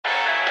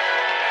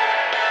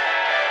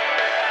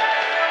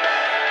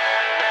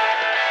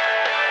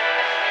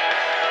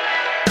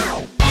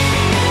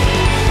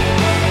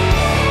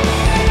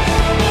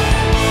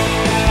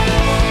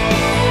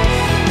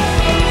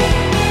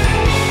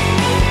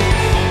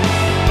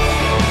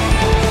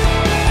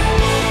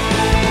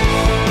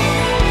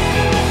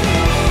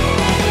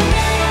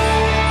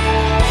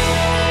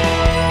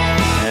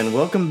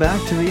back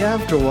to the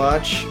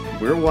Afterwatch.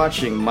 We're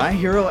watching My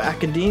Hero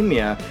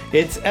Academia.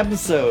 It's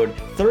episode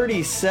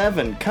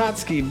 37,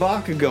 Katsuki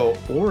Bakugo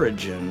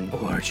Origin.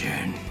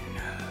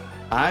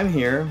 I'm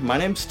here. My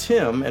name's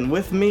Tim, and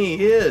with me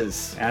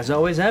is... As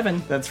always,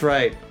 Evan. That's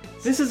right.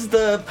 This is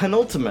the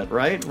penultimate,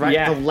 right? Right.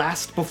 Yeah. The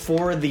last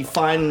before the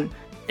finale.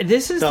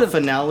 This is the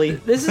finale.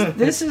 This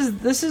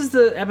is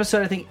the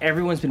episode I think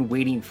everyone's been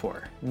waiting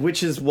for,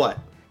 Which is what?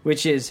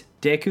 which is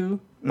Deku,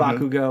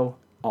 Bakugo,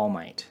 All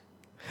Might.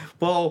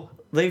 Well,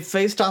 they've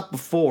faced off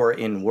before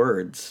in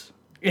words,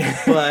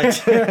 but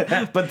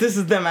this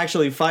is them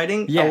actually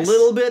fighting. Yes. A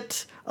little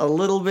bit.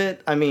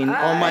 I mean,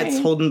 All Might's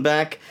holding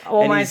back. All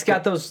and Might's he's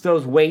got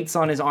those weights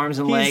on his arms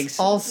and He's legs.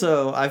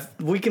 also,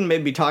 we can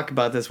maybe talk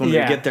about this when we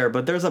Yeah. get there,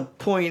 but there's a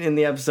point in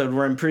the episode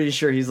where I'm pretty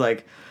sure he's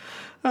like,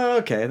 oh,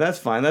 okay, that's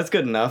fine. That's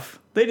good enough.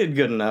 They did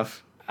good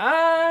enough.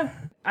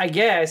 I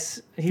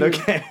guess.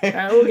 Okay.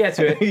 We'll get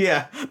to it.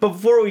 Yeah, but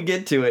before we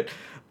get to it,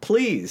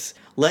 please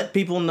let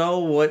people know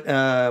what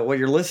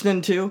you're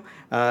listening to.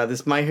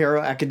 This My Hero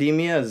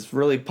Academia is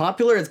really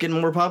popular. It's getting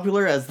more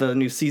popular as the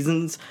new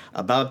season's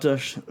about to...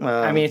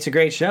 I mean, it's a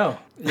great show.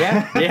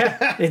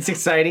 Yeah. It's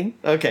exciting.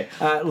 okay.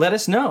 Let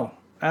us know.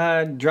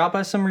 Drop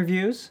us some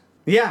reviews.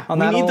 Yeah, On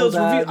we that need those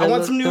old, reviews. I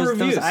want some new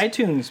reviews. Those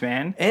iTunes,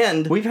 man.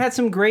 And... We've had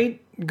some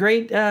great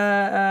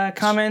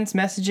comments,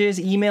 messages,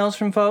 emails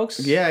from folks.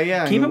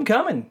 Yeah. Keep them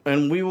coming.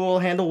 And we will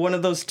handle one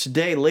of those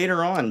today,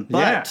 later on.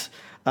 But,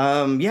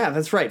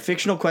 that's right.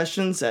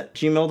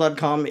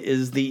 fictionalquestions@gmail.com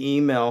is the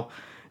email.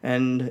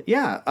 And,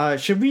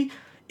 should we...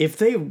 If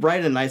they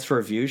write a nice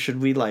review, should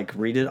we,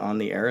 read it on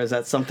the air? Is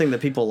that something that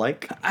people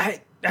like?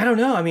 I don't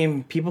know. I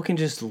mean, people can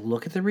just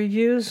look at the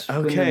reviews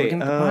when they're Okay.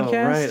 looking at the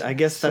podcast. Right. I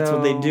guess that's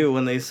what they do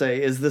when they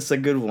say, is this a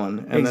good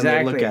one? And then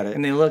they look at it.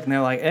 And they look and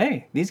they're like,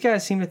 hey, these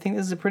guys seem to think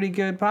this is a pretty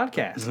good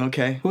podcast.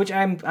 Okay. Which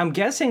I'm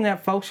guessing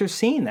that folks are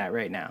seeing that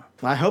right now.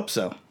 I hope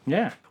so.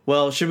 Yeah.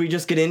 Well, should we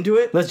just get into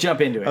it? Let's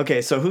jump into it.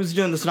 Okay, so who's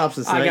doing the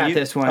synopsis? I Is that got you?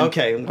 this one.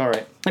 Okay, all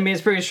right. I mean,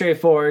 it's pretty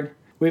straightforward.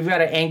 We've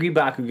got an angry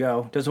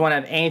Bakugo. Doesn't want to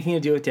have anything to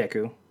do with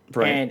Deku.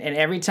 Right. And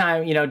every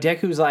time,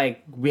 Deku's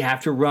like, we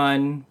have to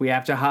run, we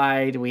have to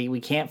hide, we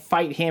can't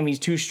fight him, he's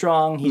too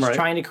strong, he's Right.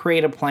 trying to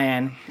create a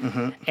plan,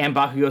 and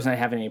Bakugo's not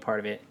having any part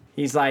of it.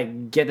 He's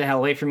like, get the hell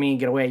away from me,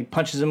 get away. He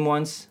punches him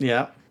once,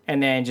 Yeah.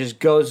 and then just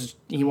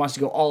he wants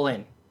to go all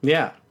in.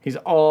 Yeah. He's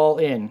all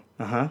in.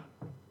 Uh-huh.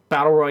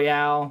 Battle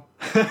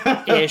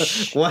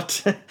Royale-ish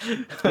What?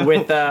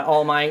 with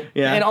All Might.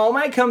 Yeah. And All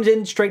Might comes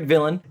in straight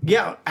villain.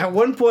 Yeah, at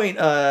one point,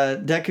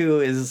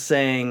 Deku is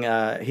saying,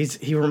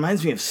 he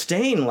reminds me of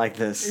Stain like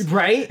this.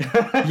 Right?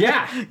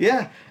 Yeah.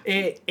 Yeah.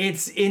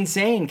 It's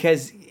insane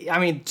because, I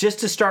mean,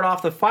 just to start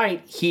off the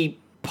fight, he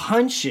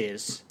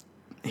punches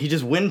He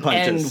just wind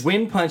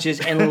punches.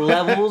 and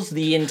levels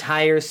the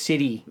entire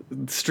city.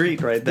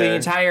 Street right there. The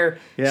entire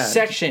Yeah.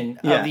 section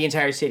Yeah. of the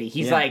entire city.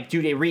 He's Yeah. like,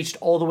 dude, it reached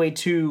all the way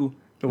to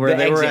Where the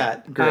they were exit.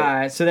 at.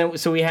 Great.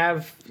 So we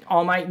have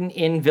All Might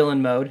in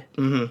villain mode,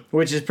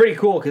 which is pretty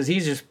cool because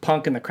he's just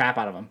punking the crap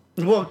out of him.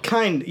 Well,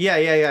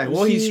 yeah.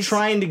 Well, he's He's-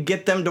 trying to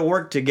get them to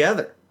work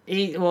together.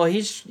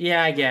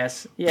 I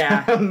guess.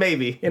 Yeah.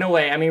 Maybe. In a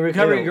way, I mean,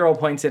 Recovery Yeah. Girl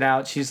points it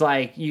out. She's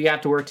like, you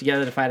have to work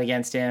together to fight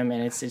against him,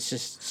 and it's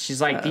just she's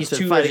like, these to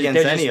two fight are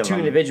against they're any just of two them.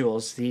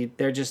 individuals.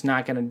 They're just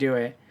not going to do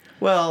it.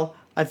 Well,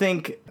 I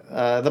think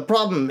the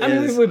problem I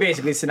mean, is... we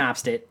basically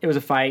synopsed it. It was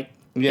a fight.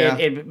 Yeah.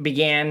 It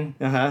began.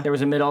 Uh-huh. There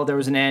was a middle. There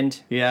was an end.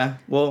 Yeah,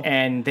 well...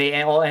 And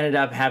they all ended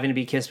up having to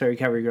be kissed by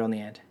Recovery Girl in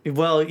the end.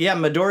 Well, yeah,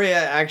 Midoriya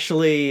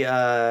actually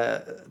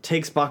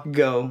takes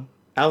Bakugo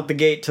out the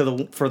gate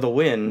for the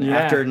win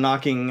after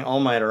knocking All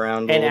Might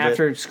around a And little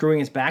after screwing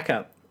his back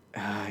up.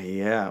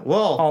 yeah. Well,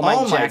 All Might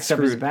Might jacks up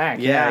his screwed- back.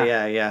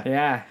 Yeah.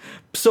 Yeah.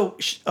 So,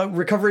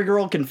 Recovery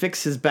Girl can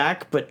fix his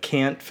back, but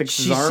can't fix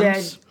his She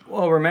arms? said,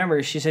 well,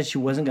 remember, she said she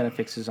wasn't going to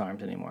fix his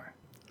arms anymore.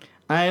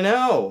 I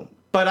know.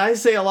 But I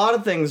say a lot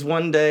of things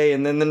one day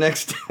and then the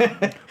next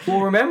day.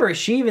 Well, remember,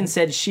 she even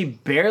said she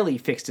barely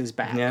fixed his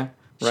back. Yeah,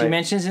 She right.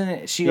 mentions in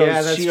it, she Yeah,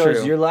 goes, that's she goes,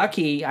 true. you're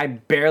lucky I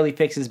barely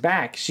fixed his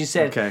back. She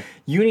said, Okay.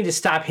 you need to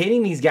stop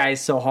hitting these guys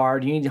so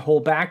hard. You need to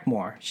hold back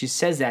more. She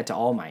says that to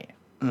All Might.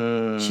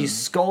 She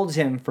scolds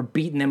him for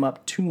beating them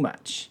up too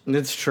much.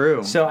 It's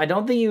true. So I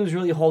don't think he was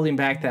really holding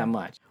back that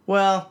much.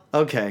 Well,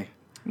 okay.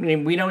 I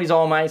mean, we know he's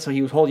All Might, so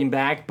he was holding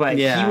back, but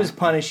Yeah. he was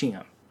punishing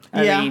him.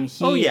 I Yeah. mean,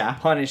 he Yeah.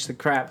 punished the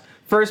crap.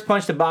 First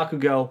punch to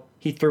Bakugo,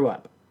 he threw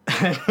up.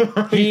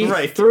 He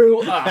Right.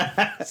 threw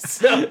up.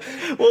 So,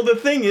 Well, the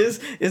thing is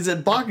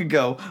that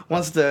Bakugo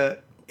wants to...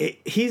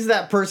 He's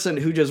that person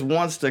who just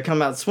wants to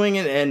come out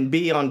swinging and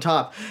be on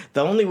top.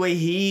 The only way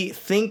he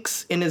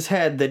thinks in his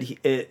head that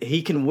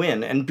he can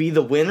win and be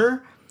the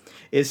winner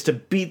is to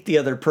beat the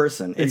other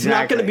person. It's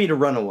not going to Exactly. be to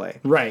run away.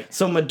 Right.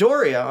 So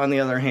Midoriya, on the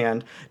other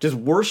hand, just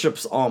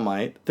worships All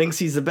Might, thinks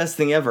he's the best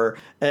thing ever.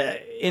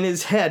 In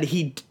his head,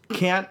 he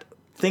can't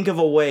think of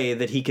a way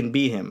that he can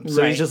beat him.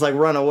 So Right. he's just like,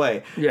 run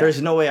away. Yeah.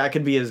 There's no way I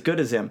could be as good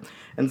as him.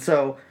 And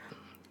so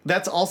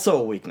that's also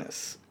a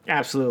weakness.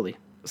 absolutely.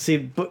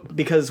 See,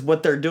 because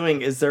what they're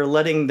doing is they're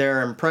letting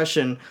their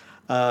impression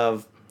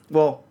of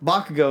well,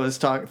 Bakugo is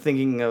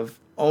thinking of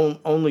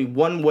only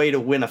one way to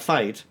win a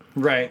fight.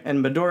 Right.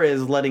 And Midoriya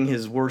is letting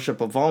his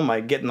worship of All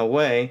Might get in the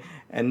way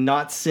and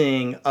not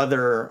seeing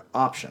other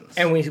options.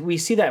 And we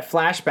see that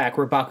flashback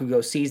where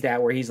Bakugo sees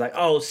that, where he's like,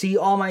 oh, see,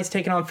 All Might's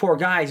taking on 4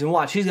 guys, and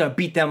watch, he's going to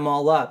beat them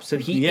all up. So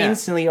he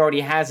instantly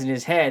already has in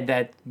his head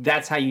that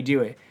that's how you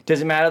do it.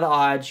 Doesn't matter the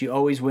odds, you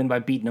always win by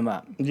beating them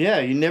up. Yeah,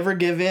 you never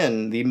give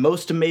in. The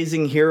most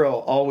amazing hero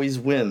always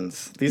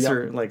wins. These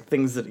are like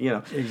things that,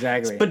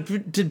 Exactly. But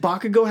did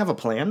Bakugo have a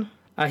plan?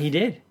 He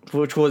did.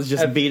 Which was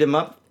just beat him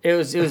up? It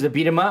was to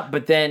beat him up,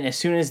 but then as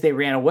soon as they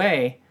ran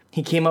away,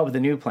 he came up with a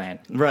new plan.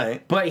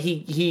 Right. But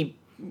he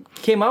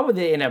came up with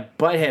it in a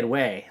butthead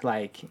way.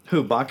 Like,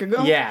 who,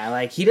 Bakugo? yeah,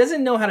 like he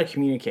doesn't know how to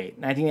communicate.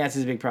 I think that's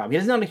his big problem. He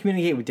doesn't know how to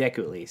communicate with Deku,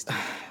 at least.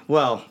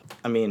 Well,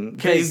 I mean,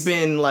 they've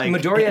been like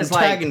Midoriya's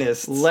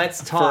antagonists. Like,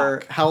 let's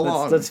talk. For how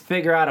long? Let's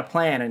figure out a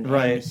plan. And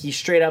Right. he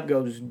straight up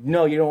goes,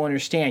 no, you don't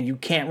understand. You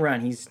can't run.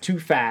 He's too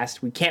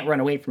fast. We can't run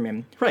away from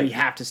him. Right. We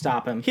have to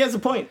stop him. He has a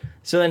point.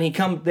 So then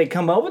they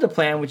come up with a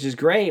plan, which is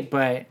great,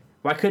 but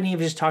why couldn't he have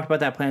just talked about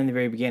that plan in the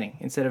very beginning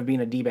instead of being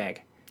a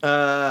D-bag?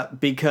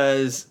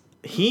 Because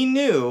he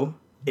knew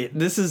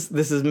this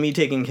is me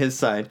taking his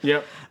side.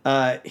 Yep.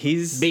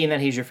 He Being that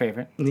he's your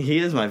favorite.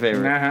 is my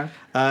favorite.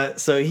 Uh-huh.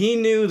 So he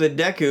knew that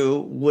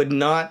Deku would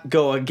not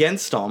go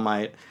against All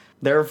Might.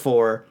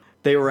 Therefore,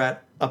 they were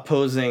at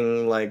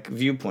opposing like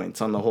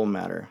viewpoints on the whole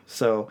matter.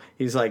 So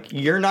he's like,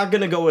 "You're not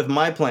going to go with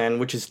my plan,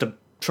 which is to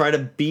try to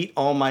beat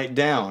All Might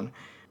down."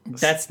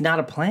 That's not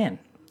a plan.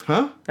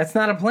 Huh? That's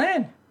not a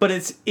plan. But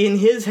it's in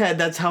his head.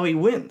 That's how he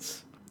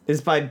wins. Is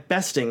by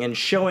besting and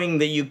showing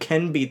that you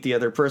can beat the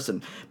other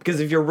person. Because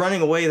if you're running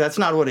away, that's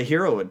not what a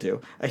hero would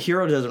do. A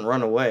hero doesn't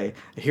run away.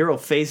 A hero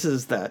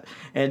faces that.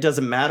 And it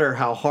doesn't matter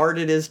how hard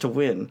it is to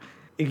win.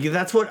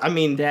 That's what, I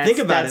mean, think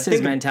about it. That's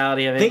his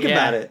mentality of it. Think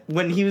about it.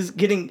 When he was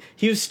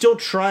still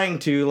trying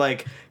to,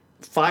 like,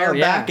 fire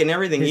back and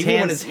everything. Even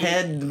when his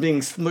head being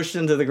smushed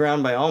into the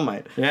ground by All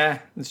Might. Yeah,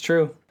 it's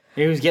true.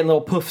 He was getting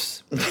little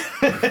poofs.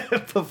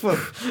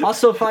 There's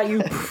Also fight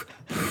you.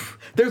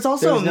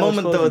 also a no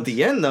moment, though, explosions. at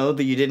the end, though,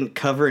 that you didn't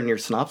cover in your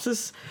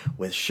synopsis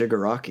with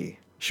Shigaraki.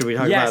 Should we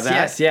talk about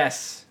that?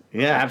 Yes.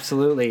 Yeah.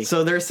 Absolutely.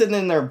 So they're sitting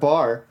in their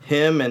bar,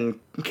 him and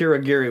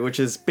Kirigiri, which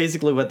is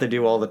basically what they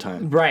do all the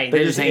time. Right.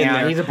 They're just hanging in out.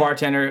 there. He's a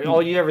bartender.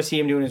 All you ever see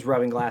him doing is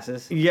rubbing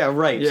glasses. Yeah,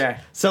 right. Yeah.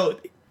 So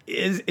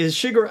is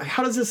Shigaraki...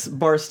 How does this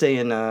bar stay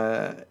in...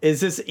 is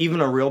this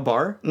even a real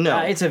bar? No.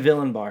 It's a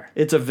villain bar.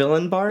 It's a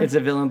villain bar? It's a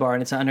villain bar,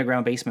 and it's an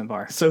underground basement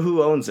bar. So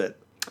who owns it?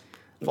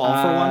 All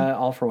for one?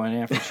 All for one,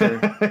 yeah, for sure.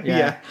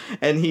 Yeah.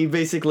 And he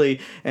basically...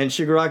 And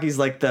Shigaraki's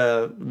like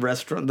the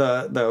restaurant...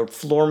 The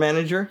floor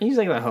manager? He's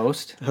like the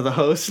host. The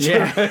host?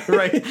 Yeah.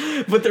 Right.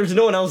 But there's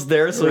no one else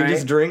there, so Right. he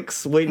just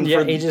drinks, waiting Yeah,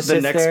 for he just the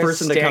sits next there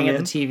person to staring come at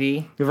in. the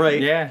TV.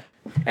 Right. Yeah.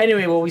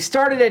 Anyway, well, we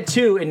started at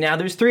 2, and now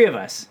there's 3 of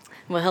us.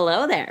 Well,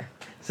 hello there.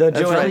 So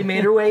Joelle right.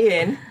 made her way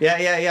in. Yeah.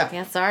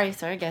 Yeah, sorry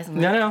guys.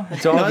 No,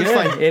 it's all No, it's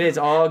good. fine. It is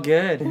all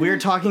good. We're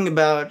talking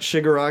about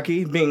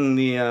Shigaraki being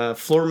the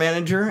floor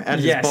manager at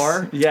his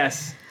bar.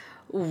 Yes.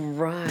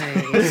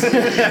 Right.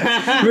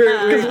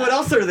 Because what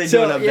else are they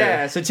doing up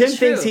there? So Tim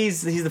True. thinks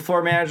he's the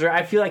floor manager.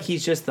 I feel like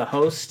he's just the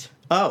host.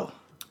 Oh,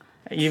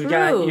 You've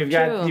True.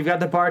 got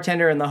the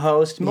bartender and the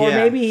host. Or Yeah.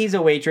 maybe he's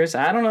a waitress.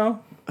 I don't know.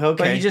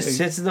 okay. But he just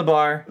sits at the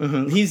bar.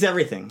 He's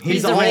everything.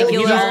 He's the all. regular.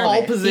 He's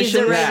all positions. He's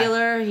the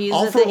regular. He's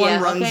All the for thing. one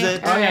Yeah, runs okay.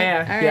 it. All Oh, right,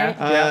 yeah,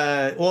 all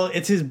yeah. right. Well,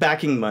 it's his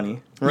backing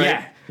money, right?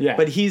 Yeah, yeah.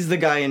 But he's the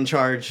guy in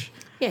charge.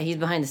 Yeah, he's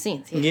behind the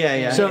scenes.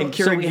 Yeah. So, and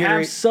so we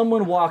have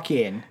someone walk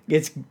in.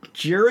 it's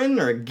Jiren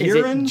or Is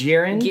it Giren?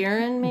 Jiren?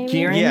 Giran, maybe?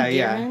 Giran? Yeah.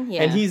 Giren?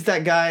 Yeah. And he's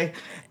that guy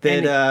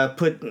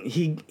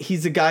that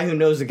he's a guy who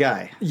knows a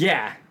guy.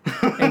 Yeah.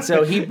 And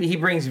so he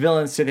brings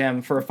villains to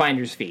them for a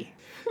finder's fee.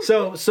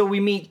 So we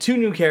meet 2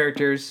 new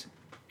characters,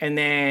 and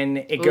then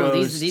it Ooh,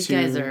 goes these to,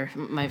 guys are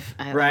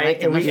I right, like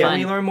them. and we They're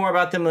fun. learn more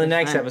about them in the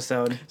next fun.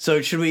 episode.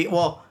 So should we?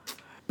 Well,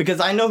 because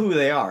I know who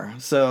they are.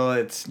 So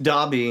it's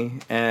Dobby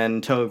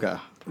and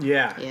Toga.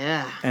 Yeah.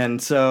 Yeah.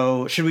 And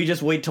so, should we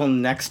just wait till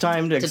next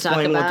time to talk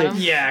explain what about they? them?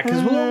 Yeah,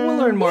 because we'll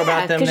learn more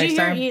about them next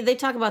time. They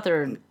talk about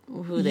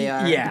who they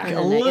are. Yeah, in a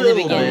the little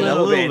beginning. bit, a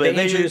little bit. They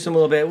They introduce do- them a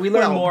little bit. We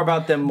learn Well, more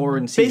about them more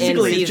in season.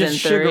 Basically, In it's just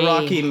season 3.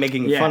 Shigaraki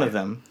making Yeah. fun of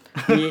them.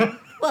 Yeah.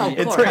 Well, of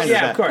It's course. kind of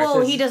Yeah, that. of course. Well,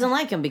 It's- he doesn't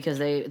like them because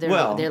they're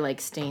Well- like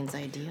Stain's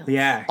ideal.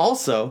 Yeah.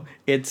 Also,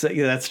 it's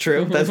that's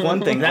true. That's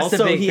one thing. That's the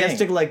Also, big he has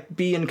thing. to like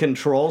be in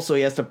control, so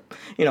he has to,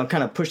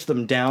 kind of push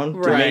them down to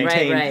Right,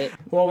 maintain. right.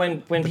 Well,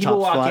 when people top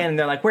walk spot. in and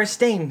they're like, "Where's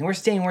Stain? Where's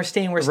Stain? Where's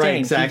Stain? Where's Stain?"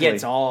 exactly. He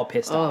gets all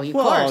pissed Oh, off. of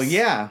Well, course.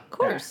 yeah, Of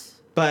course.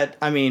 but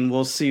I mean,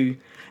 we'll see.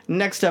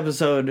 Next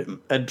episode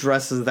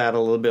addresses that a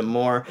little bit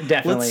more.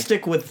 Definitely. Let's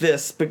stick with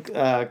this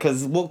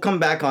because we'll come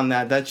back on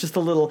that. That's just a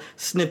little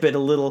snippet, a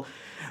little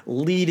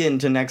lead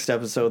into next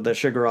episode, the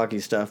Shigaraki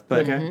stuff.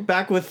 But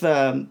back with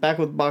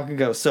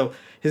Bakugo. So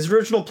his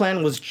original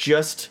plan was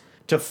just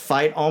to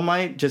fight All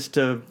Might, just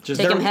Take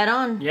him head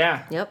on.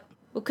 Yeah. Yep.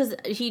 Well, because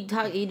he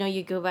talked,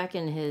 you go back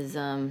in his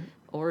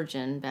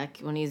origin, back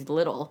when he's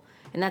little,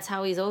 And that's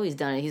how he's always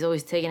done it. He's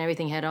always taken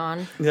everything head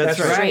on. That's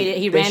right.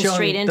 He ran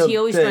straight into. He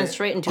always runs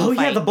straight into. Oh a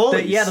fight. yeah, the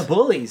bullies. The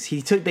bullies.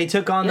 They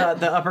took on the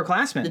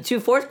upperclassmen. The 2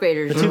 4th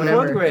graders. The 2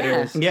 4th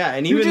graders. Yeah,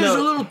 and even though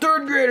a little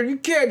 3rd grader, you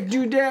can't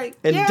do that.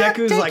 And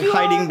Deku's like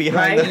hiding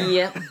behind the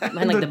Yep.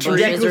 Behind like the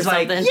tree. bushes or Deku's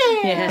like, something.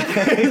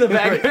 yeah. In the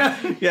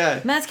background. yeah.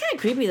 Man, that's kind of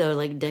creepy though.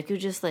 Like Deku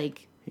just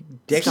like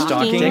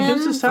Stalking him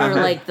Deku's a for stalker.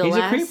 like the He's a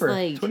last creeper.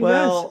 like That's what he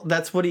Well,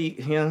 that's what he.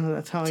 Yeah,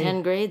 that's how he.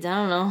 10 grades. I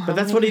don't know. But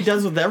that's what he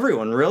does with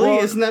everyone, really.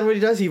 Well, Isn't that what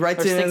he does? He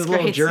writes Or it in his 6th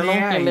little grades. journal.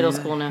 Yeah. In middle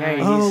school now. Hey,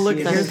 Oh, look!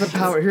 he's- Here's the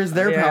power. Here's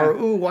their Yeah. power.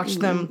 Ooh, watch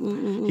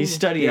them. He's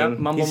studying. Yep.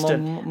 Mumble, He's stu-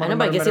 mumble, I know,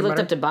 but I guess he looked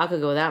up to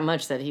Bakugo that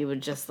much that he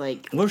would just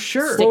like Well,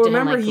 sure. Stick Well, to him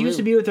remember, like he used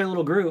glue. to be with their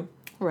little group,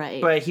 right.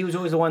 but he was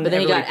always the one But that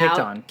then he everybody got picked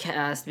on.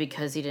 outcast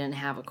because he didn't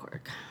have a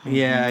quirk.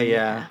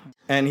 Yeah.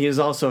 And he was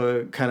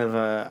also kind of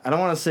I don't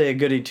want to say a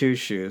goody two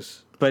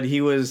shoes, but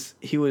he was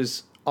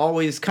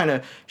always kind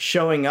of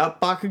showing up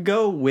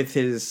Bakugo with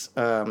his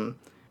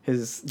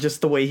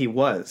just the way he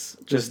was,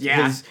 just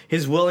Yeah.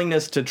 his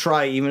willingness to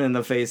try even in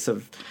the face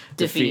of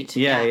defeat.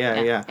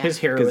 Yeah. His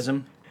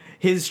heroism.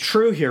 His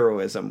true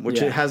heroism, which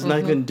Yeah. it has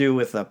nothing to do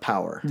with the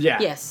power. Yeah.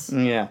 Yes.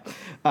 Yeah.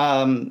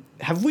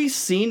 Have we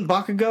seen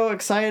Bakugo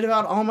excited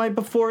about All Might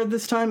before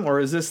this time, or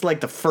is this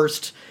like the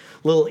first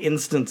little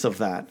instance of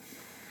that?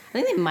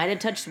 I think they might have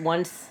touched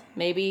once,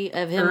 maybe,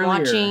 of him Earlier.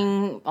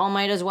 watching All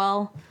Might as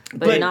well,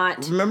 but, But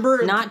not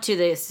remember- not to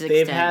this extent.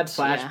 They've had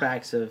yeah.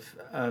 flashbacks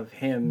of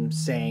him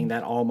saying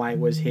that All Might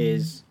was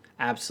his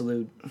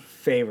absolute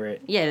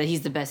favorite. Yeah, that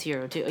he's the best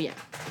hero too. Yeah,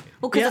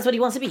 well, because Yeah. that's what he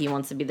wants to be. He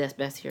wants to be this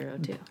best hero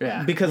too.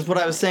 Yeah. Because what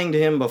I was saying to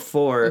him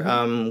before,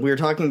 we were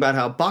talking about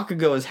how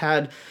Bakugo has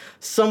had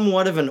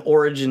somewhat of an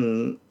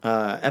origin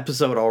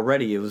episode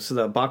already. It was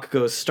the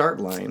Bakugo's start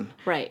line,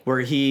 Right. where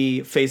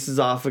he faces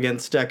off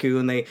against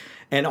Deku,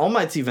 and All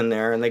Might's even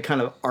there, and they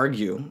kind of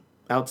argue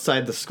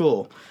outside the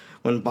school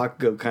when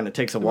Bakugo kind of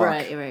takes a walk.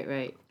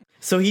 Right.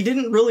 So he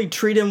didn't really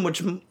treat him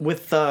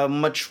with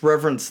much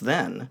reverence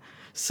then.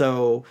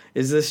 So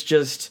is this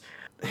just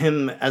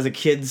him as a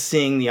kid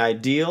seeing the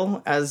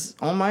ideal as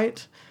All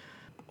Might?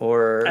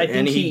 Or I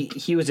think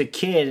he was a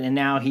kid and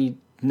now he's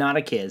not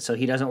a kid, so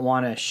he doesn't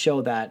want to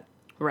show that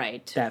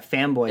Right.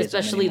 fanboy.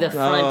 Especially the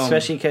anymore. front.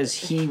 Especially because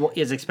he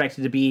is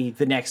expected to be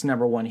the next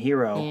 #1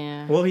 hero.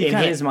 Yeah. well, he In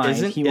kinda his mind,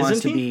 isn't, he wants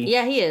isn't to be.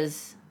 Yeah, he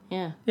is.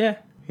 Yeah. Yeah.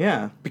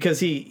 Yeah,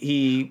 because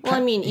he Well, I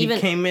mean, he even-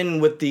 came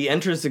in with the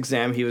entrance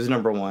exam. He was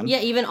 #1. Yeah,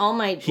 even All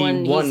Might He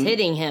when won- he's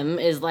hitting him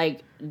is like,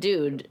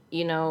 dude,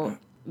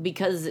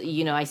 because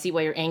I see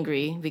why you're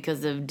angry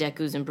because of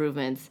Deku's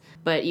improvements,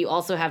 but you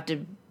also have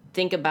to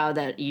think about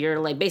that you're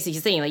like basically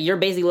saying like you're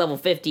basically level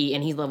 50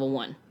 and he's level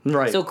 1.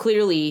 Right. So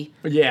clearly,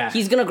 Yeah.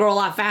 he's gonna grow a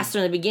lot faster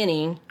in the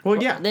beginning.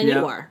 Well, yeah. Than Yeah.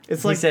 you are.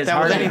 It's He like says that with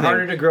harder, anything.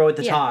 harder to grow at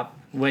the Yeah. top.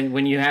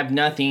 When you have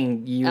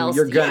nothing, Else-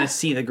 you're gonna yeah.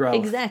 see the growth.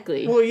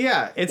 Exactly. Well,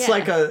 yeah, it's Yeah.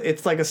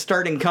 like a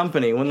starting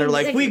company when they're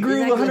like, we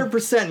grew Exactly.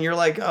 100%. You're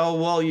like, oh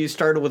well, you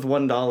started with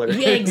 $1.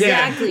 Yeah,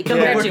 exactly. Yeah.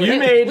 Compared Yeah. to You we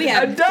made we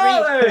have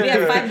 $1. We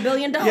have $5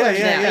 billion now. Yeah.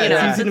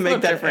 It's Didn't a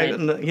make little that,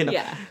 different.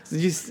 Yeah.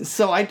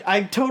 So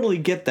I totally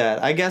get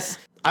that. I guess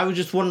I was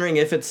just wondering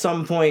if at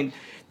some point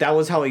that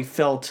was how he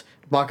felt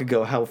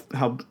Bakugo,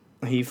 how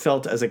he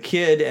felt as a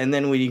kid, and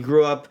then when he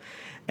grew up.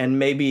 And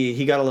maybe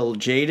he got a little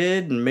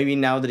jaded, and maybe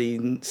now that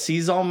he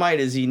sees All Might,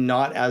 is he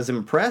not as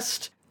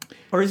impressed?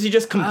 Or is he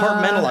just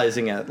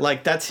compartmentalizing it?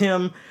 Like, that's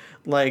him,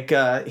 like,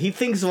 he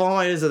thinks of All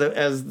Might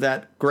as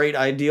that great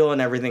ideal and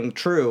everything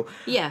true.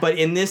 Yeah. But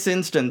in this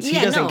instance, he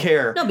doesn't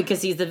care. No,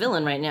 because he's the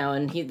villain right now,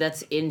 and he's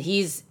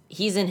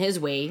in his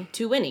way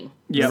to winning.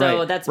 Yeah, so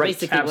right, that's right.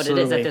 basically what it is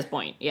Absolutely. at this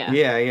point. Yeah.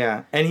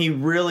 Yeah. And he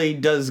really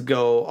does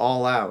go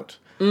all out.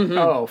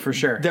 Oh, for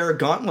sure. Their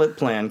gauntlet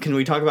plan, can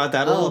we talk about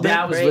that a little bit?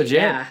 that was great, legit.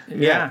 yeah.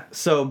 Yeah.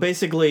 So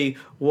basically,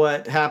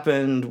 what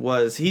happened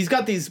was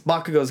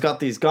Bakugo's got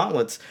these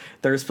gauntlets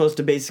that are supposed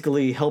to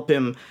basically help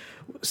him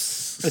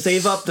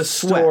save up the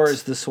sweat.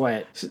 Stores the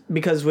sweat.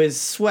 Because his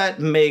sweat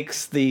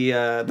makes the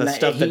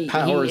stuff that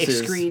powers he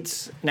his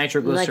excretes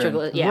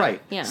nitroglycerin. Yeah.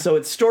 right. Yeah. So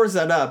it stores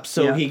that up.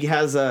 So Yeah. he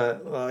has a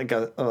what do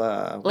you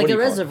call it?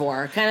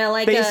 reservoir, kind of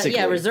like Basically.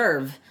 a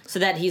reserve, so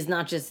that he's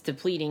not just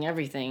depleting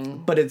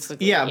everything. But it's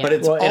quickly. but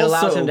it's Well, it also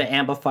allows him to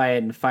amplify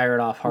it and fire it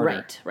off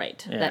harder.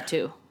 right. Yeah. That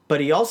too. But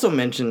he also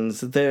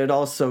mentions that it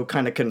also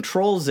kind of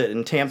controls it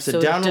and tamps So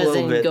it down it a little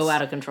doesn't bit. go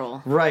out of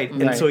control. Right,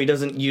 and Right. so he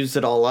doesn't use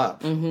it all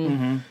up.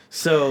 Mm-hmm.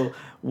 So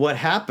what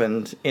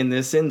happened in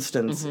this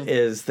instance Mm-hmm.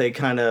 is they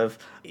kind of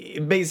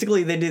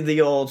basically they did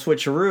the old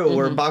switcheroo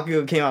where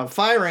Bakugo came out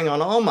firing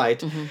on All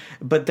Might,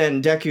 but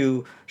then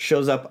Deku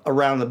shows up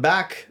around the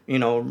back,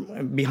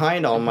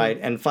 behind All Might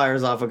and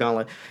fires off a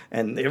gauntlet,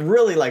 and it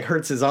really like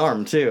hurts his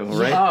arm too,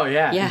 right? Oh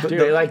yeah. Yeah. Dude,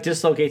 it like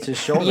dislocates his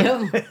shoulder.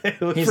 Yep. It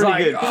was He's pretty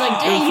like, good. He's like,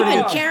 dang, you've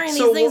been carrying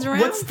these things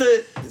around.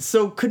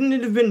 So couldn't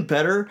it have been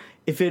better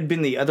if it had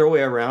been the other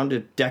way around?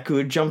 If Deku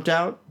had jumped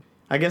out,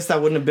 I guess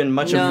that wouldn't have been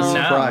much of a No.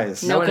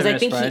 surprise. No, because wouldn't I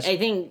think have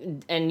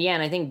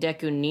been I think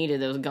Deku needed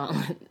those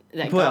gauntlet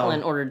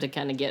in order to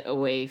kind of get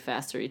away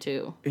faster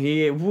too.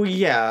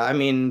 Yeah. I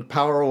mean,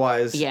 power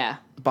wise, Yeah.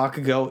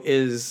 Bakugo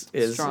is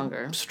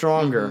Stronger.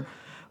 Stronger.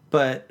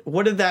 But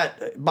what did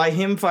that... By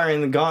him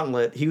firing the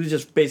gauntlet, he was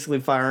just basically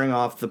firing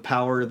off the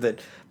power that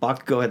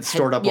Bakugo had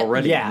stored up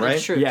already, yeah, right?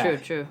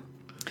 True.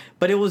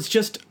 But it was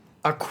just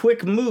a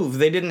quick move.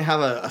 They didn't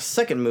have a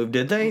second move,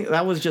 did they?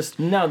 That was just...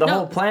 No, the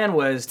whole plan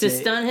was to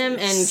stun him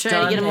and try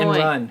to get him and away.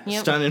 run.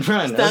 Yep. Stun and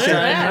run. Stun Okay.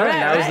 and run. Right,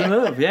 That was the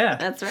move, yeah.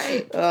 That's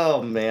right.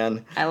 Oh,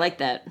 man. I like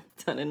that.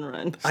 Stun and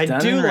run. I Stun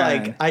do and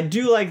run.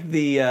 like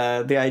the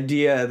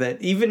idea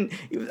that even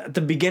at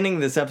the beginning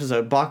of this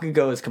episode,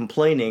 Bakugo is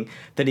complaining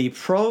that he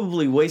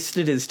probably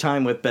wasted his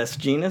time with Best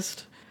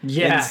Jeanist.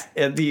 Yeah.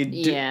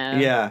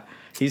 Yeah.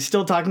 He's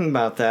still talking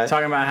about that.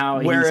 Talking about how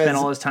he spent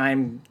all his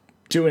time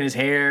doing his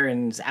hair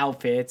and his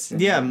outfits.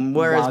 Yeah,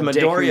 whereas while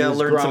Midoriya Deku was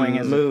learned some growing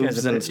as a- moves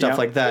as a- and stuff yep.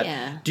 like that.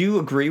 Yeah. Do you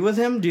agree with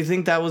him? Do you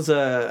think that was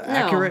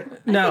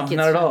accurate? No, think it's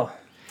not at fine. all.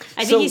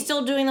 I So- think he's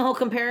still doing the whole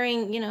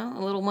comparing, a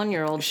little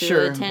 1-year-old to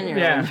Sure. a 10-year-old.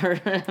 Yeah. Or a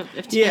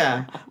 15-year-old.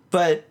 Yeah,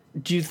 but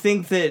do you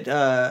think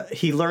that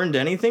he learned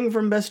anything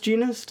from Best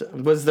Jeanist?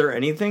 Was there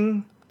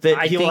anything that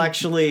I he'll think-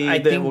 actually I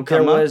that think will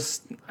come there up?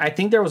 was. I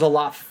think there was a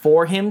lot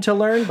for him to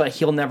learn, but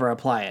he'll never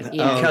apply it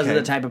Yeah. because okay. of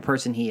the type of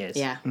person he is.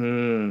 Yeah.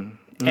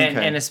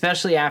 Okay. And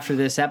especially after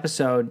this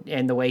episode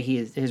and the way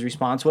his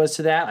response was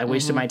to that, I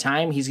wasted my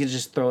time. He's gonna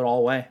just throw it all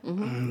away.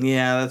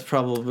 Yeah, that's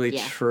probably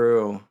Yeah.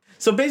 true.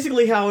 So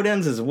basically, how it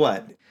ends is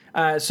what?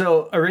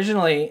 So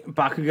originally,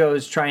 Bakugo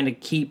is trying to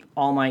keep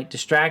All Might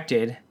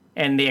distracted,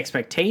 and the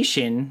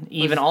expectation,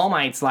 even All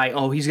Might's like,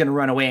 oh, he's gonna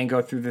run away and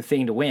go through the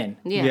thing to win.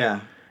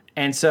 Yeah.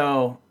 And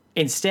so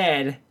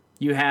instead,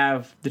 you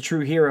have the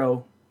true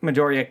hero,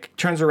 Midoriya,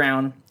 turns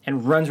around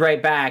and runs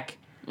right back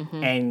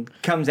and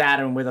comes at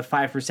him with a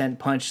 5%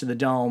 punch to the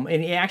dome.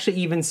 And he actually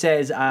even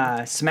says,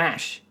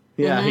 smash.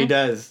 Yeah, he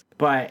does.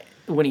 But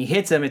when he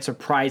hits him, it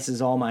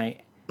surprises All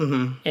Might.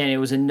 And it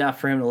was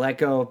enough for him to let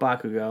go of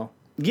Bakugo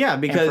Yeah,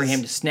 and because for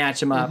him to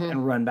snatch him up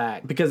and run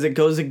back. because it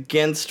goes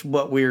against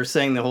what we were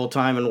saying the whole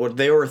time, and what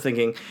they were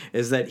thinking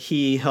is that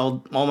he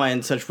held All Might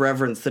in such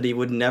reverence that he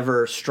would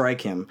never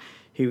strike him.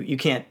 You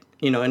can't,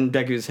 in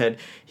Deku's head,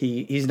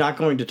 he's not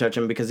going to touch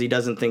him because he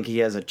doesn't think he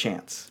has a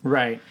chance.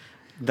 Right.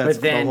 That's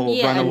But then- the whole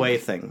Yeah, runaway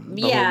and- thing.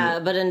 The Yeah, whole-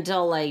 but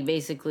until,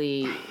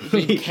 basically,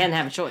 he can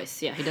have a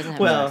choice. Yeah, he doesn't have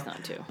Well, a choice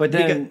not to. But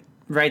then Because-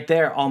 right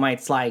there, All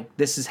Might's like,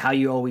 this is how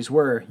you always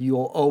were.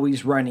 You'll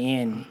always run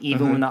in,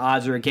 even when the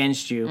odds are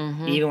against you.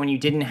 Even when you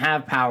didn't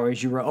have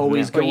powers, you were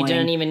always Or you going.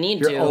 didn't even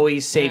need You're to.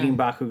 always saving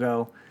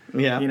Bakugo.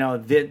 yeah.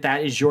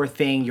 That is your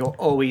thing. You'll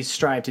always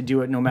strive to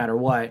do it no matter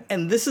what.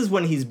 And this is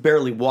when he's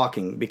barely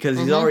walking because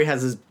he already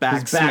has his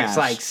back His back's smashed.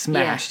 like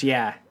smashed,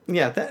 yeah.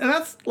 Yeah, and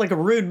that's like a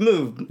rude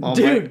move. All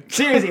Dude, Might.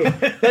 seriously,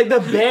 like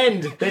the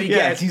bend that he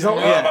Yeah. gets, he's all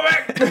Yeah. oh,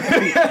 my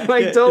back,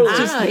 like totally. I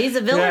don't know. He's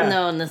a villain, yeah.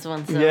 though, in this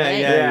one. So, Yeah, right?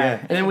 yeah.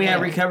 And then we have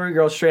Recovery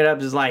Girl straight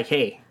up is like,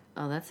 hey,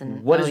 Oh, that's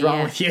an. What oh, is wrong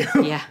yeah. with you?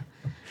 Yeah.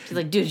 She's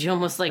like, dude, you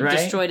almost Right?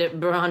 destroyed it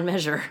beyond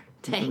measure.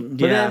 Dang. but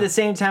then Yeah. at the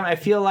same time, I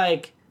feel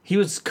like he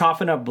was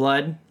coughing up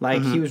blood,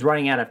 like he was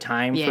running out of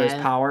time for his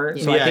Yeah. power.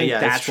 So Yeah, I think yeah,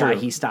 it's that's why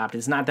true. he stopped.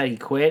 It's not that he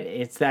quit;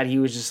 it's that he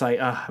was just like,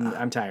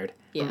 I'm tired.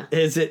 Yeah.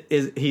 Is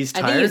he's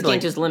tired? I think he was getting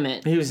like, to his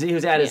limit. He was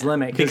at his Yeah.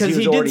 limit because he was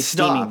he already did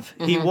stop.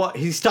 steaming.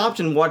 He stopped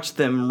and watched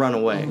them run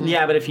away.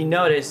 Yeah, but if you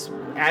notice,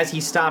 as he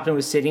stopped and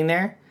was sitting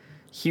there,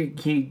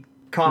 he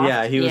coughed.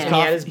 Yeah, he was Yeah. and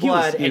he had his He was-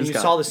 blood, he and was you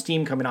gone. saw the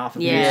steam coming off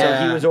of him. Yeah.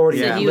 So he was already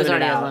Yeah. He was limited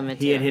already at out. limit,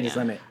 He had yeah, hit his yeah.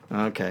 limit.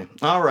 Okay.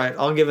 All right.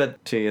 I'll give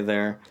it to you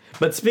there.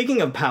 But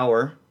speaking of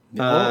power,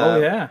 Oh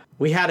yeah.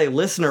 we had a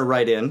listener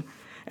write in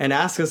and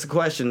ask us a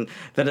question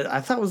that I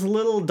thought was a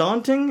little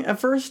daunting at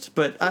first,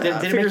 but I Did it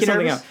figured make you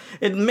something nervous? out.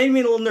 It made me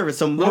a little nervous.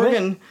 So bit?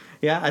 Morgan,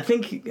 I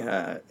think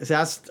has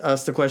asked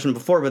us the question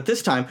before, but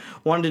this time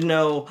wanted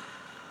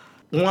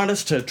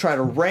us to try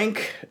to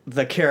rank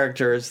the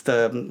characters,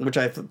 which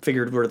I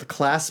figured were the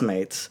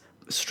classmates,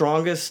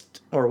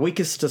 strongest or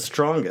weakest to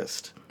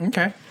strongest.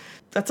 Okay.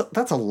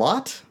 That's a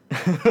lot.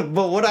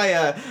 but what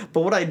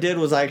I did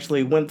was I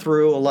actually went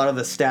through a lot of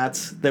the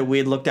stats that we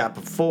had looked at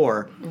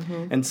before,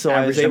 and so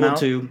I was Averaged them able out?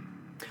 to,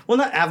 well,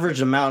 not average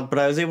them out, but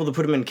I was able to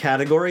put them in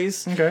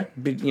categories. Okay.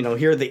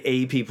 Here are the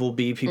A people,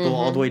 B people,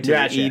 all the way to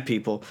Gotcha. the E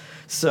people.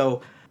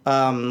 So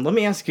let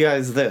me ask you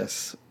guys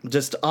this,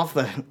 just off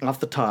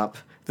the top.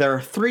 There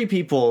are 3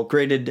 people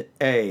graded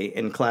A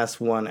in Class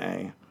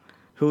 1A.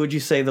 Who would you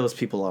say those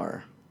people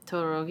are?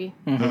 Todoroki.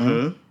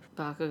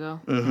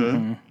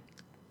 Bakugo.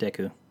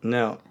 Deku.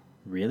 No,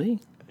 Really?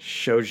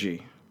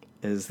 Shoji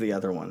is the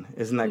other one.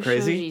 Isn't that Who's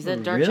crazy? Shoji? Is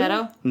that Dark Really?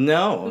 Shadow?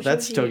 No,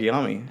 that's Shoji?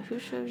 Togiyami.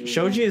 Who's Shoji?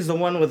 Shoji is the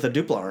one with the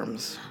dupla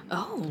arms.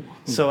 Oh.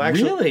 So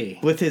actually, Really?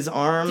 with his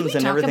arms Did we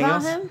and talk everything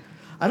about else, him?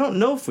 I don't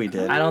know if we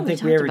did. I don't we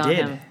think we talked ever about did.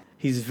 him.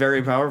 He's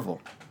very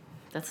powerful.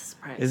 That's a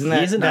surprise. Isn't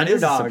that? He's an that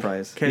is a underdog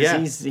surprise.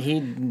 because Yeah. he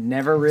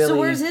never really. So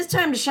where's his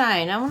time to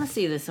shine? I want to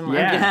see this more.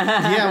 Yeah.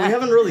 Yeah, we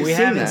haven't really we seen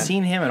haven't that.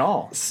 seen him at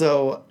all.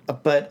 So,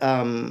 but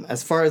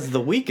as far as the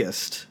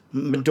weakest,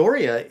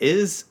 Midoriya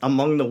is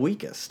among the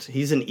weakest.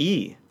 He's an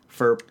E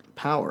for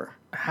power.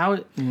 How?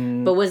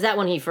 But was that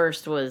when he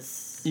first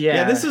was?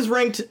 Yeah, this is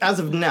ranked as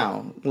of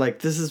now. Like,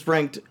 this is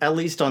ranked at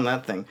least on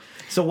that thing.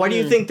 So why do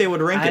you think they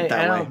would rank it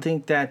that way? I don't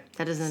think that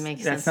doesn't make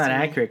sense. That's not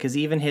accurate, because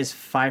even his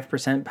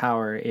 5%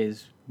 power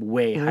is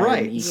way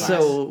higher than E-Class.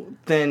 So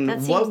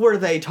then what were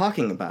they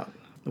talking about?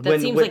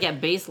 That seems like at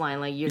baseline,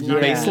 like you're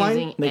not baseline?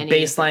 using like any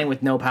baseline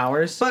with no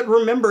powers. But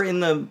remember, in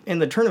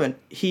the tournament,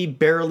 he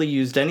barely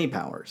used any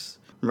powers.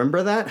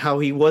 Remember that? How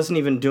he wasn't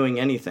even doing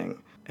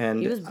anything. And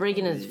he was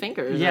breaking his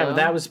fingers. Yeah, but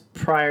that was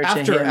prior to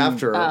him.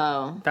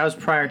 That was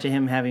prior to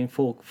him having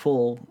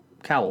full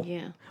cowl.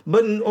 Yeah.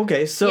 But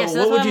okay, so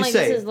what would you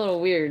say? This is a little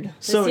weird.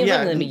 So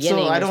yeah,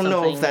 so I don't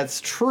know if that's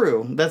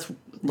true. That's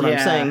what I'm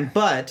saying.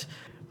 But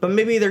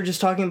maybe they're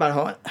just talking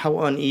about how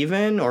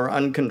uneven or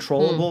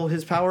uncontrollable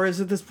his power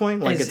is at this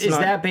point. Like, is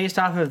that based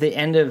off of the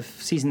end of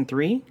season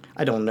 3?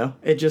 I don't know.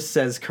 It just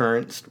says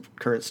current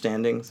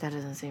standings. That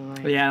doesn't seem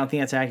right. But yeah, I don't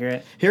think that's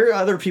accurate. Here are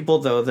other people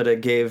though that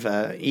it gave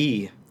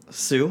E.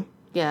 Sue.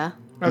 Yeah.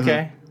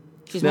 Okay.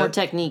 She's more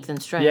technique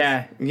than strength.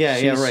 Yeah.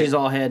 Right. She's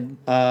all head.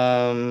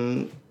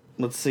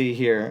 Let's see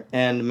here,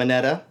 and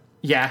Mineta.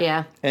 Yeah.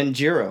 Yeah. And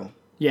Jiro.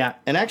 Yeah.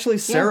 And actually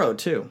Sero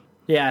too.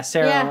 Yeah,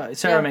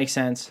 Sarah makes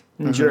sense.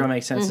 And Jiro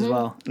makes sense as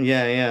well.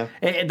 Yeah.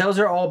 Those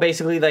are all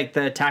basically like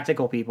the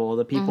tactical people,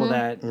 the people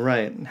that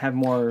have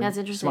more That's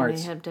interesting.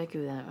 smarts. They have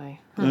Deku that way.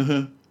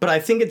 But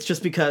I think it's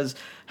just because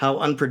how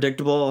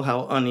unpredictable,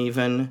 how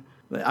uneven.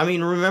 I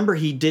mean, remember,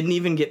 he didn't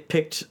even get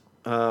picked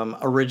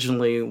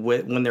originally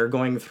when they're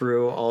going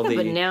through all the...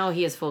 But now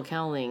he has full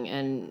cowling,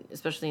 and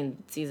especially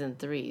in season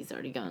 3, he's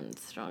already gotten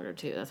stronger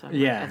too. That's why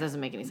that doesn't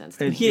make any sense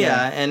to me.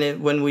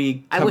 And when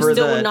we cover I would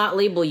still not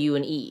label you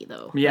an E,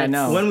 though. Yeah,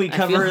 no. When we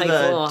cover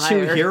the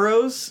two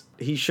heroes,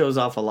 he shows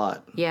off a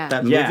lot. Yeah.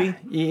 That movie?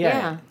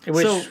 Yeah.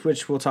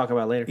 Which we'll talk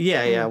about later.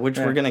 Yeah, which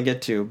we're going to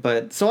get to.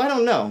 But so I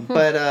don't know.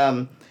 But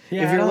if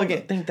you're I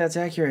don't think that's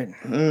accurate.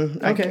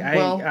 Okay,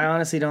 I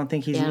honestly don't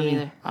think he's an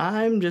E.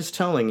 I'm just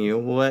telling you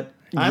what...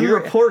 I'm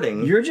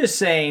reporting. You're just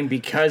saying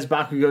because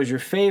Bakugo's your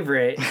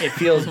favorite, it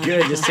feels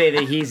good to say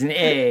that he's an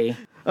A.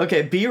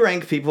 Okay, B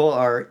rank people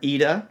are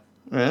Ida.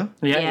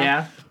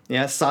 Yeah.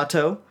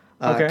 Sato,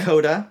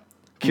 Koda,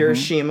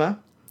 Kirishima,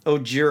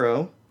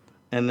 Ojiro,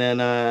 and then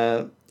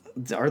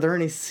are there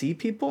any C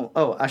people?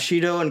 Oh,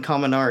 Ashido and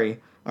Kaminari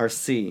are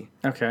C.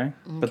 Okay.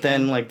 But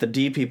then like the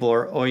D people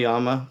are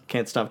Oyama,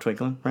 Can't Stop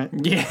Twinkling, right?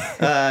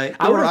 Yeah.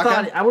 I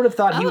would have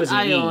thought he was an E.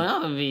 I don't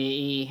know, it'd be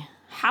E.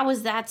 How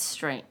is that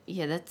strength?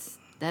 Yeah, that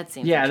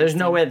seems. Yeah, there's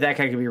no way that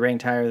guy could be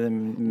ranked higher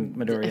than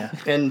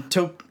Midoriya. And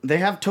they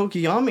have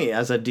Tokiyami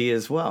as a D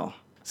as well.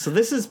 So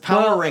this is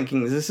power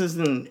rankings. This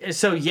isn't...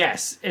 So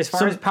yes, as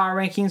far as power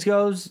rankings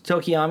goes,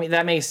 Tokiyami,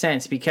 that makes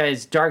sense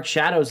because Dark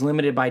Shadow's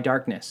limited by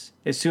darkness.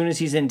 As soon as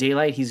he's in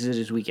daylight, he's at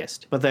his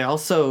weakest. But they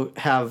also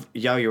have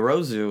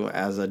Yaoyorozu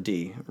as a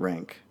D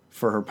rank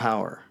for her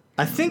power.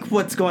 I think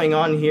what's going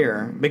on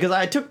here, because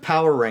I took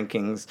power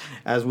rankings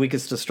as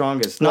weakest to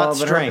strongest, not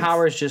strength. But her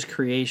power is just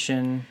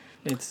creation.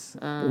 It's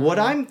what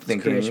I'm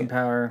thinking. Creation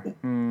power.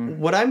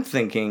 What I'm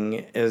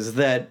thinking is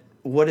that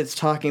what it's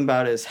talking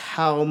about is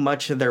how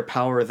much of their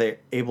power they're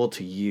able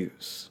to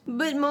use.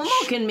 But Momo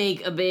can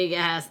make a big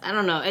ass. I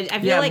don't know. I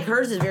feel like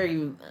hers is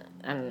very.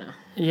 I don't know.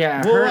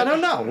 Yeah. Well, I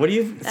don't know. What do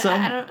you?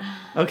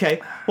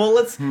 Okay. Well,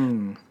 let's.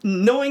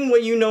 Knowing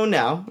what you know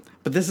now,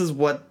 but this is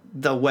what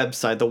the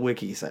website, the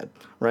wiki said,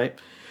 right?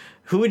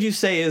 Who would you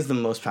say is the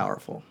most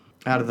powerful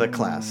out of the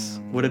class?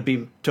 Would it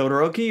be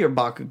Todoroki or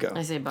Bakugo?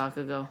 I say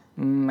Bakugo.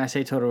 I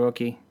say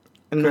Todoroki.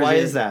 And why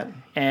is that?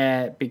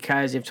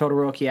 Because if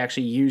Todoroki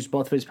actually used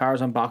both of his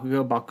powers on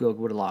Bakugo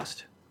would have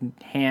lost.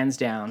 Hands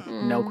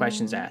down. No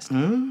questions asked.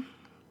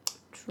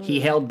 He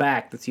held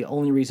back. That's the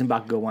only reason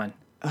Bakugo won.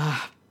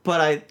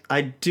 But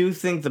I do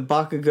think the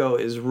Bakugo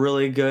is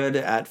really good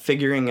at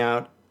figuring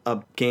out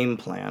a game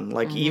plan.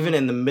 Like, even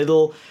in the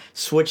middle,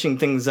 switching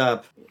things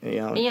up. You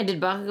know. Yeah,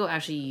 did Bakugo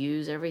actually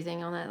use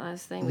everything on that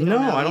last thing? No,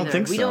 I don't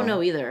think so. We don't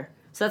know either.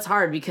 So that's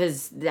hard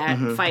because that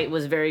fight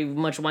was very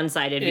much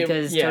one-sided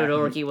because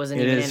Todoroki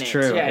wasn't even in it. It is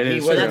true.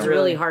 So that's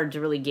really hard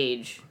to really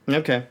gauge.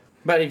 Okay.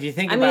 But if you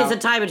think I mean, it's a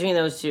tie between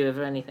those two, if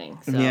anything.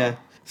 So. Yeah.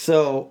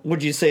 So,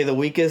 would you say the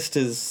weakest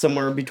is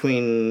somewhere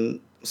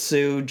between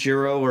Sue,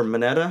 Jiro, or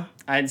Mineta?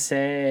 I'd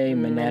say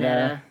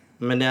Mineta.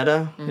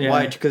 Mineta? Yeah.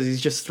 Why? Because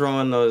he's just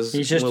throwing those.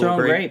 He's just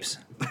throwing grapes.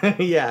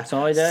 Yeah. That's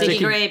all he does.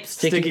 Sticky grapes.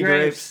 Sticky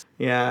grapes.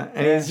 Yeah.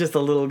 And he's just a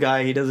little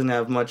guy. He doesn't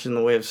have much in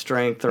the way of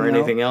strength or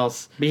anything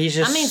else. But he's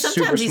just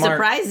sometimes he smart.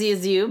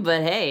 surprises you,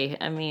 but hey,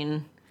 I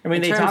mean,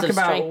 they talk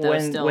about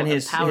when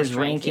his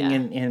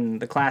ranking in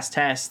the class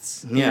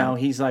tests, you know,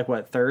 he's like,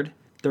 what, third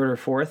or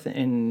fourth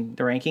in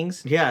the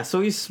rankings? Yeah,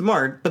 so he's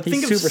smart. But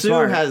think of Sue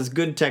has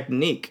good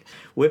technique.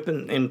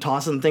 Whipping and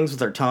tossing things with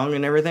her tongue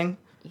and everything.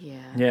 Yeah.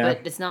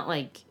 But it's not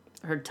like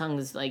her tongue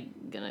is like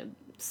gonna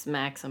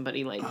smack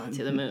somebody like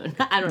to the moon.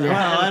 I don't know.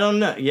 Well, I don't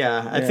know.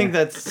 Yeah, I think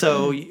that's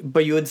so.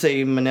 But you would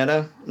say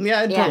Mineta?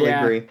 Yeah, I'd probably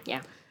agree.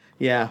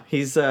 Yeah,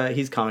 he's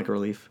comic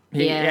relief.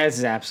 He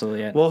is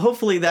absolutely it. Well,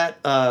 hopefully that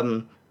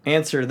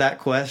answer that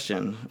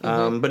question.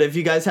 But if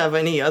you guys have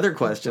any other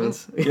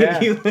questions,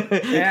 Yeah.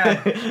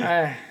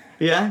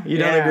 You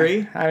don't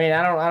agree? I mean,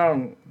 I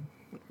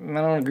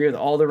don't agree with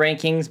all the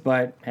rankings,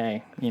 but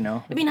hey,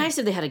 It'd be nice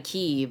if they had a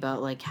key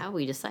about like how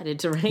we decided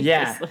to rank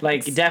yeah, this.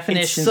 like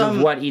definitions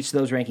of what each of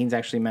those rankings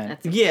actually meant.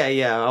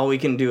 Yeah. All we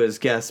can do is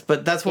guess.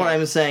 But that's what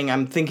I'm saying.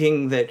 I'm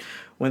thinking that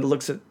when it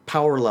looks at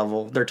power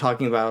level, they're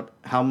talking about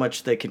how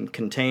much they can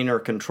contain or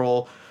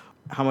control,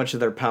 how much of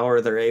their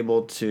power they're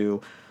able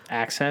to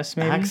Access,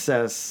 maybe.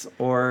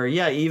 or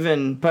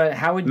even. But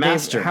how would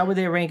master. How would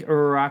they rank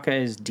Uraraka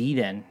as D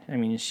then? I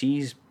mean,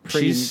 she's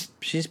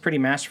pretty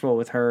masterful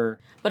with her.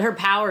 But her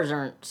powers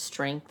aren't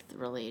strength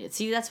related.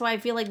 See, that's why I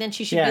feel like then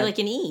she should be like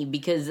an E,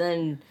 because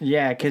then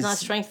it's not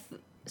strength.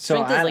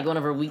 Strength is like one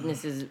of her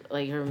weaknesses,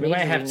 like her major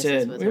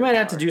weaknesses. We might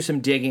have to do some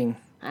digging.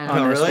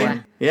 Oh, really?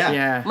 One.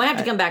 Yeah. Might have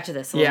to come back to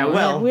this. Yeah,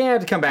 well, we had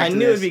to come back to this. I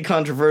knew it'd be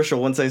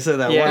controversial once I said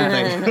that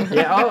one thing.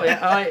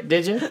 Oh,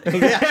 did you?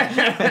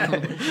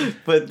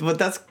 But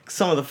that's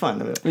some of the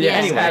fun of it. Yeah,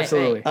 Anyway,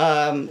 absolutely.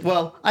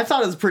 Well, I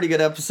thought it was a pretty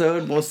good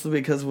episode, mostly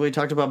because we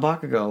talked about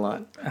Bakugo a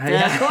lot.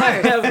 Yeah,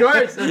 of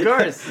course.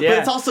 Yeah. But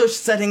it's also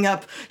setting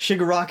up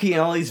Shigaraki and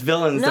all these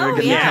villains that are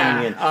going to be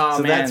coming in. Oh,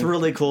 so man. that's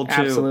really cool, too.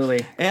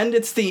 Absolutely. And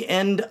it's the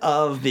end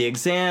of the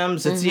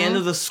exams. It's the end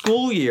of the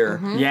school year.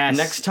 Yes.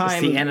 Next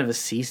time. It's the end of the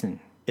season.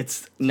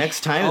 It's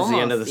next time is the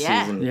end of the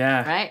season.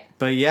 Yeah. Right.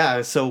 But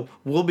yeah, so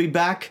we'll be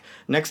back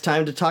next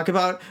time to talk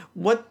about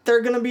what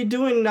they're going to be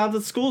doing now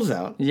that school's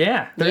out.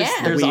 Yeah. There's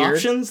Weird.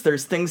 options.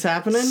 There's things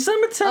happening.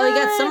 Summertime. Oh, you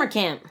got summer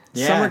camp.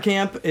 Yeah. Summer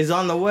camp is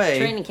on the way.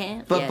 Training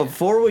camp, But yeah.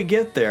 before we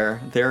get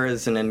there, there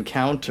is an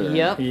encounter.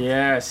 Yep.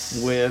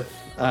 Yes. With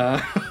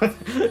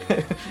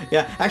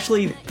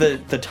actually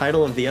the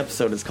title of the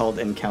episode is called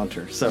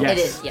Encounter. So Yes. It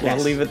is, yes. we'll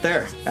leave it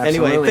there.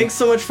 Absolutely. Anyway, thanks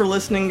so much for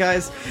listening,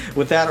 guys.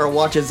 With that, our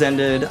watch has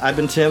ended. I've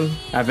been Tim.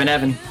 I've been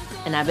Evan.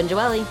 And I've been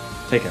Joelle.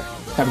 Take care.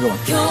 Have a good one.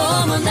 今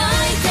日も泣い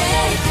て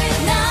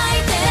泣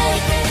いて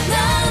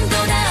何度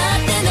だっ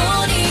て乗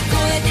り越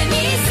えてみ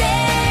せ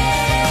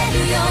る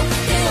よ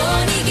手を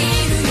握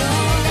るよ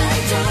大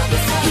丈夫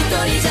さ一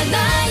人じゃな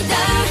いんだ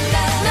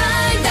な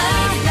いんだ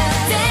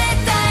絶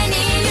対に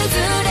譲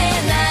れ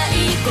な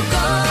い心を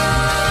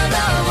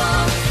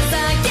叫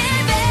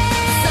べ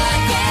叫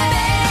べ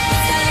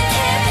叫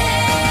べ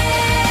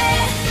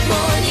も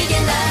う逃げ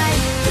ない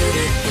トゥル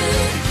ト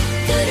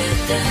ゥトゥル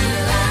ト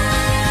ゥ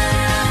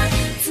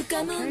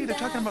Okay, they're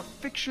talking about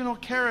fictional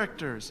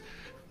characters.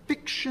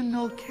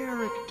 Fictional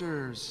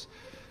characters.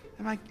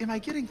 Am I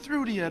getting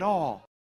through to you at all?